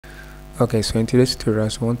Okay, so in today's tutorial, I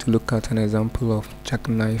want to look at an example of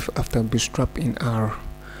Jackknife-After-Bootstrap in R,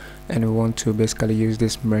 and we want to basically use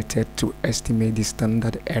this method to estimate the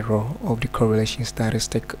standard error of the correlation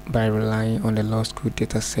statistic by relying on the law school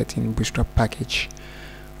dataset in Bootstrap package,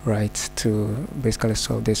 right, to basically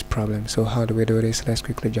solve this problem. So how do we do this? Let's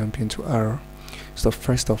quickly jump into R. So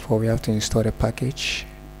first of all, we have to install the package.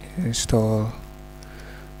 Install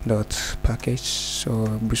 .package.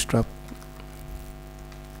 So Bootstrap.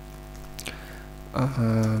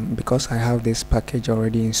 Because I have this package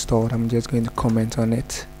already installed, I'm just going to comment on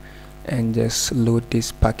it and just load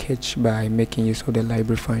this package by making use of the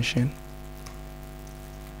library function.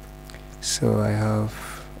 So I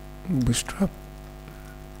have Bootstrap,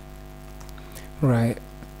 right?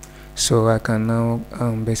 So I can now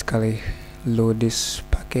basically load this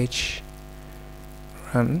package,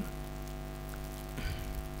 run.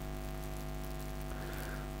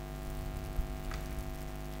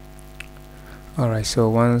 Alright, so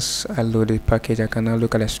once I load the package, I can now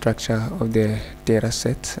look at the structure of the data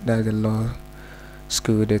set. That's the law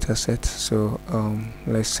school data set. So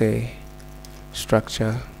let's say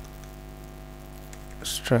structure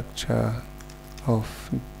of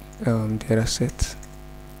data set.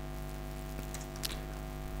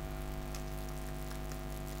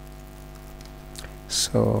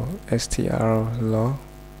 So str law.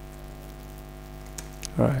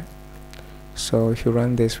 Alright. So if you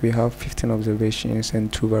run this, we have 15 observations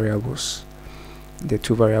and 2 variables. The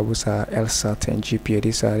 2 variables are LSAT and GPA.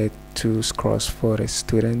 These are the 2 scores for the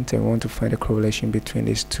student, and we want to find a correlation between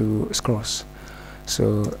these 2 scores.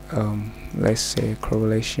 So let's say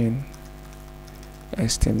correlation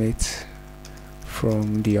estimate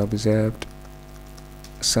from the observed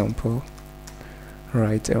sample,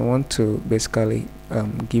 right? I want to basically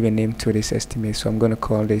give a name to this estimate, so I'm going to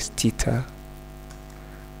call this theta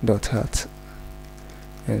dot hat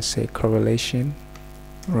and say correlation,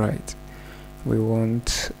 right? We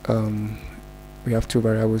want we have 2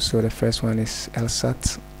 variables, so the first one is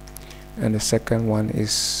LSAT and the second one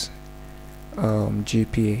is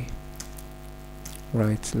GPA,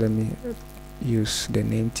 right? Let me use the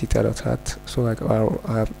name theta.hat. So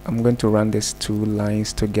I'm going to run these 2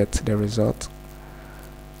 lines to get the result.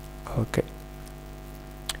 Okay,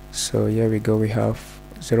 so here we go. We have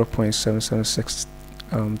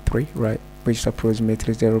 0.7763, right, which is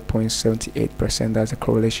approximately 0.78%. That's the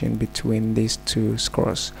correlation between these 2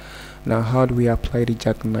 scores. Now, how do we apply the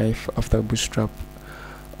Jackknife-After-Bootstrap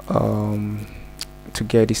to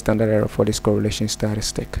get the standard error for this correlation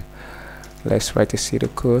statistic? Let's write a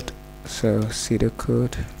pseudocode. So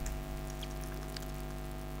pseudocode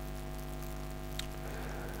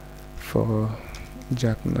for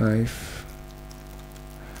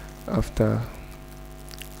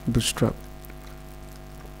Jackknife-After-Bootstrap.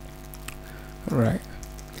 Right,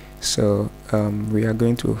 so we are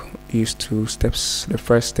going to use 2 steps. The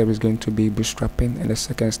first step is going to be bootstrapping, and the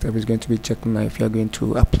second step is going to be jackknife. You are going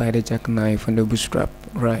to apply the jackknife on the bootstrap,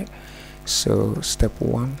 right? So step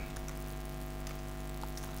 1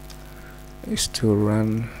 is to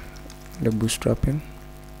run the bootstrapping.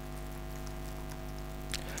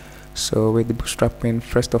 So with the bootstrapping,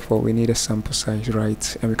 first of all, we need a sample size,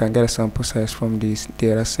 right? And we can get a sample size from this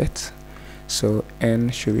data set. So n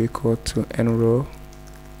should be equal to n row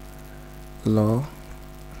law.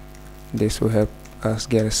 This will help us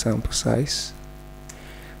get a sample size.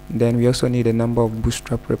 Then we also need a number of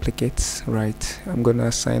bootstrap replicates, right? I'm going to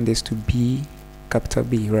assign this to B, capital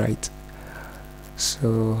B, right?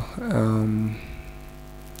 So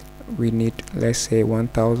we need, let's say,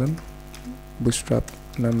 1000 bootstrap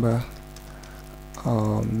number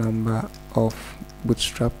of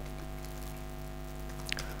bootstrap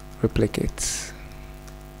replicates.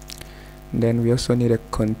 Then we also need a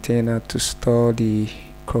container to store the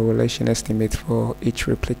correlation estimate for each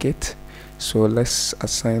replicate. So let's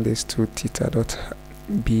assign this to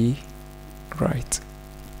theta.b, right?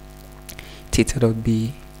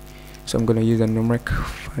 Theta.b. So I'm going to use a numeric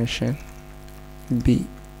function b.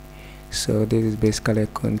 So this is basically a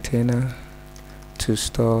container to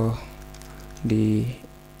store the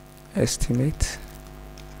estimate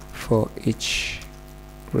for each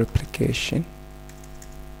replication,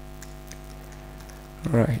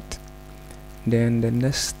 right? Then the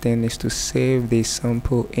next thing is to save the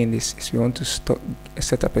sample indices. We want to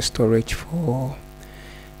set up a storage for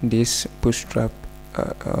this bootstrap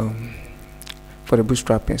for the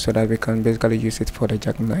bootstrapping, so that we can basically use it for the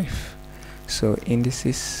jackknife. So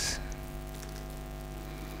indices,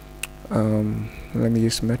 let me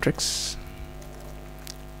use metrics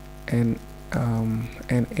and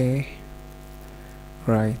NA,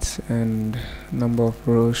 right, and number of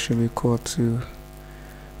rows should be equal to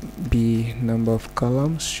b number of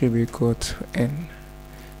columns should be equal to n.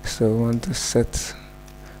 So we want to set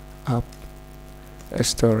up a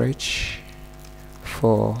storage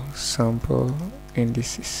for sample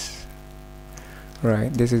indices.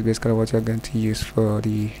 Right, this is basically what you're going to use for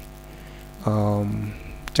the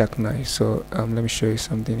jackknife. So let me show you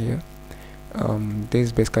something here. This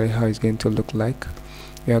is basically how it's going to look like.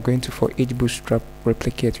 We are going to, for each bootstrap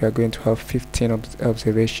replicate, we are going to have 15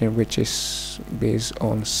 observation, which is based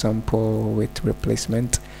on sample with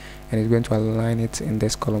replacement, and it's going to align it in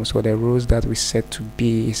this column. So the rows that we set to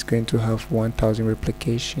B is going to have 1000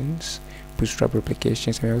 replications, bootstrap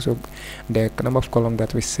replications, and also the number of column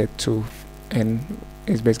that we set to N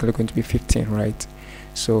is basically going to be 15, right?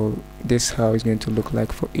 So this is how it's going to look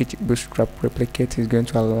like for each bootstrap replicate. Is going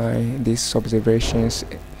to align these observations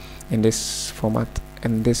in this format,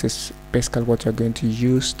 and this is basically what you're going to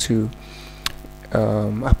use to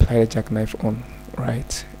apply the jackknife on,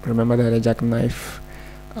 right? Remember that the jackknife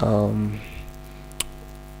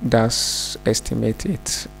does estimate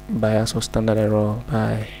its bias or standard error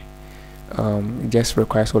by just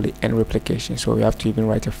requires only n replication, so we have to even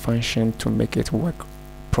write a function to make it work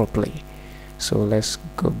properly. So let's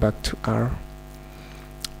go back to R.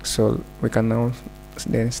 So we can now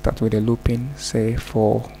then start with the looping. Say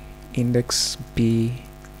for index B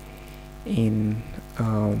in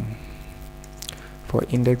for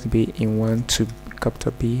index B in 1 to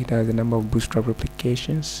capital B, that's the number of bootstrap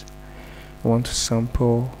replications. We want to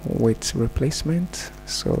sample with replacement,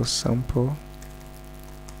 so sample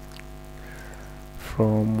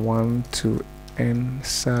from 1 to n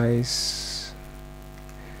size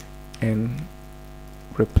and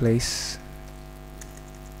replace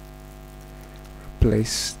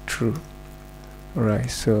true. Right,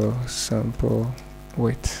 so sample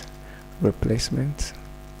with replacement.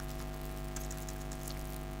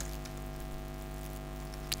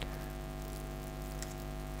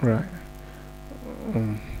 Right.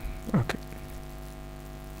 Okay.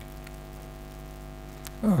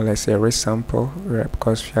 Let's say resample, right,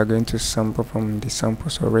 because we are going to sample from the sample,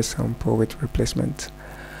 so resample with replacement.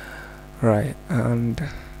 Right, and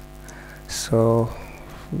so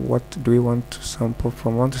what do we want to sample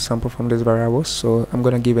from? I want to sample from this variable, so I'm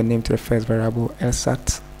going to give a name to the first variable,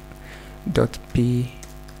 lsat.p,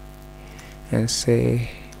 and say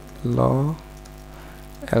law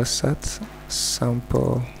lsat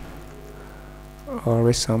sample or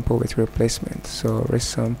resample with replacement. So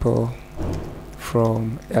resample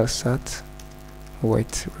from lsat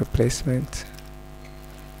with replacement.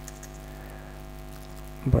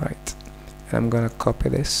 Right, and I'm gonna copy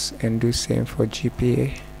this and do same for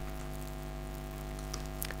GPA.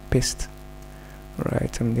 Paste.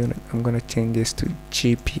 Right, I'm gonna change this to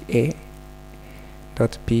GPA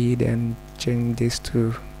dot p, then change this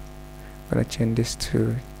to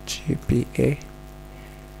GPA,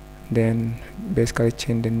 then basically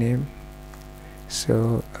change the name.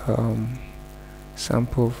 So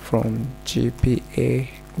sample from GPA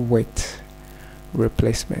with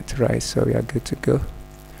replacement. Right, so we are good to go.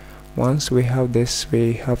 Once we have this,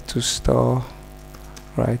 we have to store.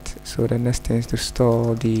 Right, so the next thing is to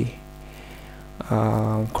store the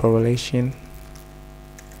correlation.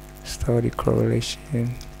 Store the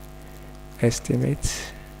correlation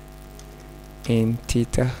estimate in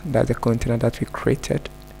theta. That's the container that we created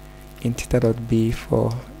in theta.b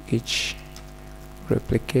for each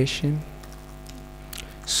replication.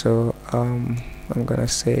 So I'm gonna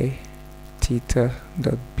say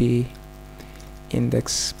theta.b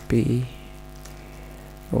index b.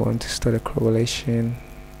 We want to store the correlation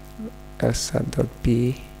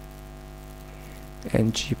lsat.b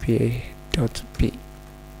and GPA.b.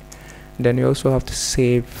 Then we also have to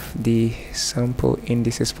save the sample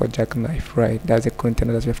indices for jackknife. Right, that's the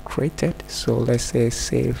container that we have created. So let's say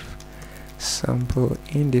save sample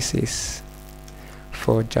indices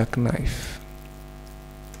for jackknife.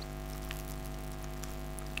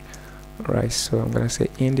 Right, so I'm gonna say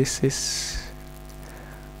indices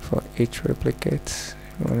for each replicate.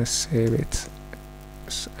 I'm gonna save it,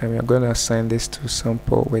 and we're gonna assign this to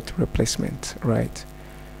sample with replacement. Right,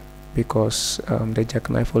 because the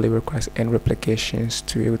jackknife only requires n replications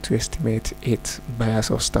to be able to estimate its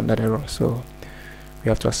bias or standard error. So we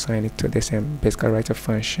have to assign it to this and basically write a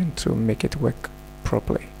function to make it work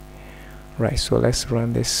properly. Right, so let's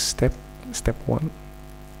run this step 1.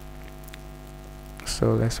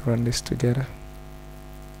 So let's run this together.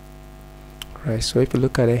 Right, so if you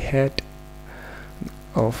look at the head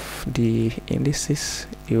of the indices,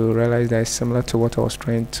 you realize that it's similar to what I was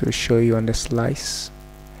trying to show you on the slice.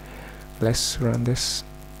 Let's run this.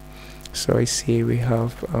 So I see we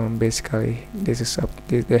have basically this is up,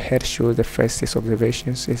 the head shows the first 6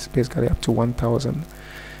 observations is basically up to 1000,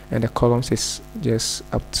 and the columns is just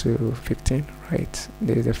up to 15, right?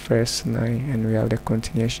 This is the first 9, and we have the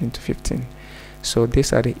continuation to 15. So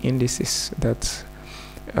these are the indices that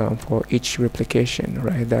for each replication,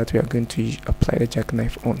 right, that we are going to apply the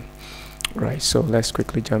jackknife on, right? So let's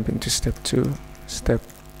quickly jump into step 2. Step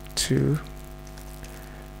 2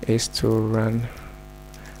 is to run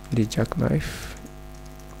the jackknife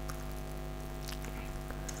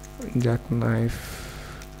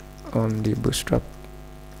on the Bootstrap,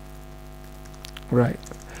 right?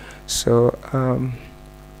 So you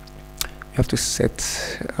have to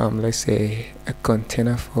set let's say a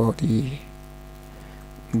container for the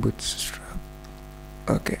Bootstrap.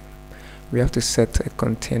 Okay, we have to set a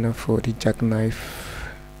container for the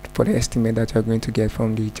jackknife, for the estimate that you're going to get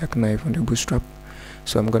from the jackknife on the Bootstrap.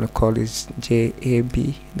 So I'm going to call this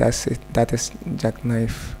JAB. That's it. That is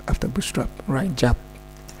Jackknife-After-Bootstrap, right? JAB.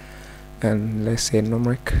 And let's say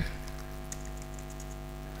numeric.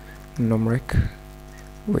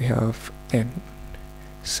 We have N.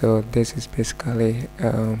 So this is basically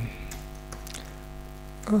a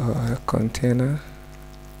container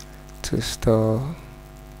to store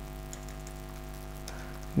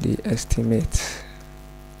the estimate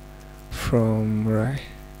from, right,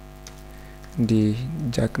 the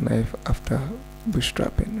jackknife after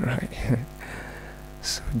bootstrapping, right?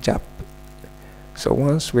 So JAP. So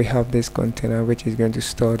once we have this container which is going to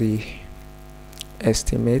store the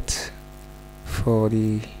estimate for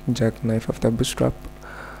the jackknife after bootstrap,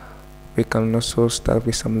 we can also start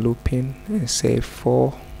with some looping and say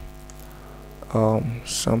for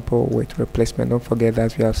sample with replacement. Don't forget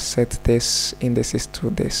that we have set this indices to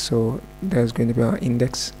this, so there's going to be our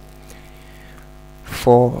index.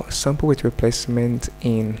 For sample with replacement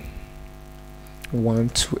in 1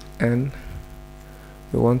 to n,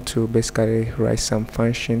 we want to basically write some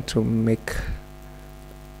function to make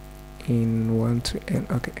in 1 to n.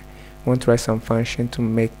 Okay, we want to write some function to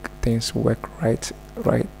make things work right.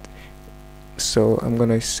 So I'm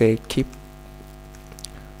gonna say keep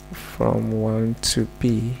from 1 to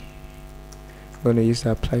p. I'm gonna use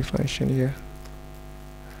the apply function here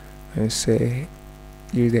and say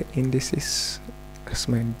use the indices as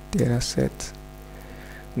my data set.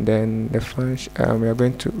 Then the function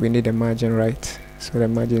we need a margin, right? So the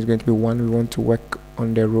margin is going to be 1. We want to work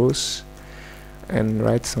on the rows and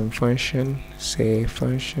write some function, say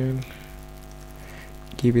function,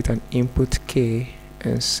 give it an input k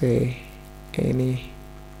and say any,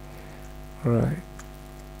 right,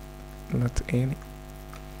 not any,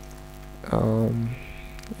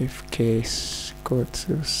 if case go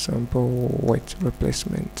to sample with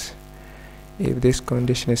replacement. If this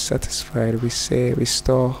condition is satisfied, we say we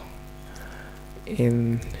store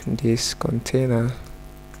in this container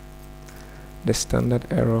the standard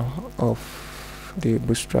error of the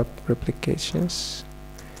bootstrap replications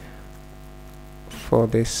for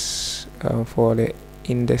this for the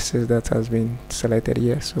indices that has been selected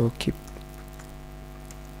here. So keep,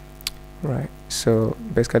 right. So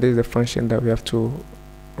basically this is the function that we have to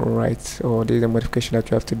write, or this is the modification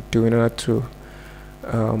that we have to do in order to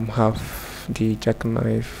have the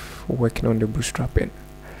jackknife working on the bootstrapping.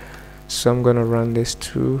 So I'm gonna run this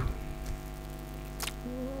to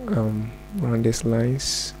run these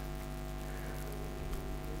lines.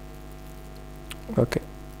 Okay,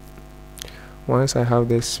 once I have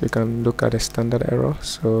this, we can look at the standard error.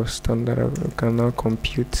 So standard error, we can now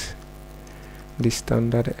compute the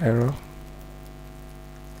standard error,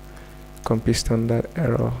 standard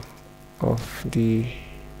error of the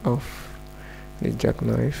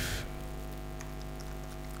jackknife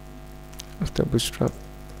after bootstrap.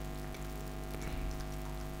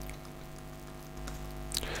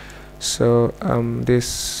 So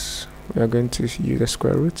this, we are going to use the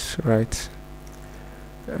square root, right,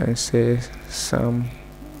 and say sum,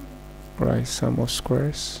 right, sum of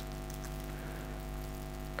squares,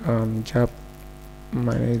 JAB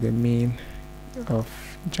minus the mean of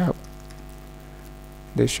JAB.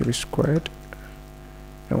 This should be squared.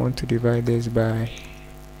 I want to divide this by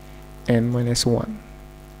n minus 1,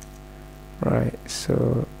 right?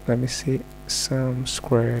 So let me see, sum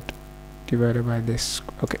squared divided by this.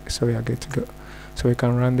 Okay, so we are good to go. So we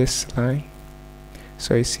can run this line.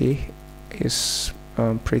 So you see it's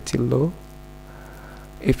pretty low.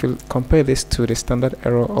 If you compare this to the standard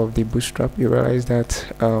error of the bootstrap, you realize that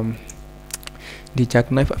the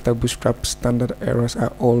jackknife after bootstrap standard errors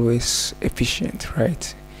are always efficient,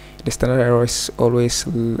 right? The standard error is always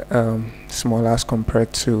smaller as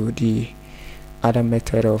compared to the other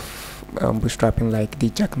method of bootstrapping, like the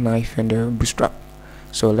jackknife and the bootstrap.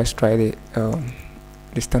 So let's try the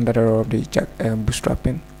standard error of the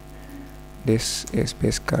bootstrapping. This is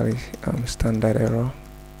basically standard error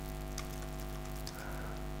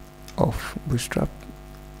of Bootstrap.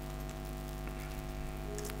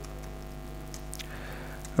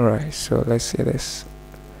 Alright, so let's see this.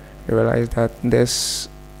 You realize that this,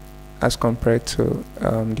 as compared to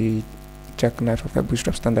the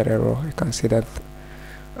Jackknife-After-Bootstrap standard error, you can see that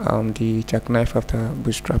the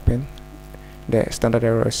Jackknife-After-Bootstrapping, the standard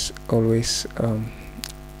error is always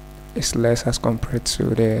is less as compared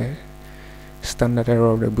to the standard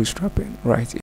error of the bootstrapping, right?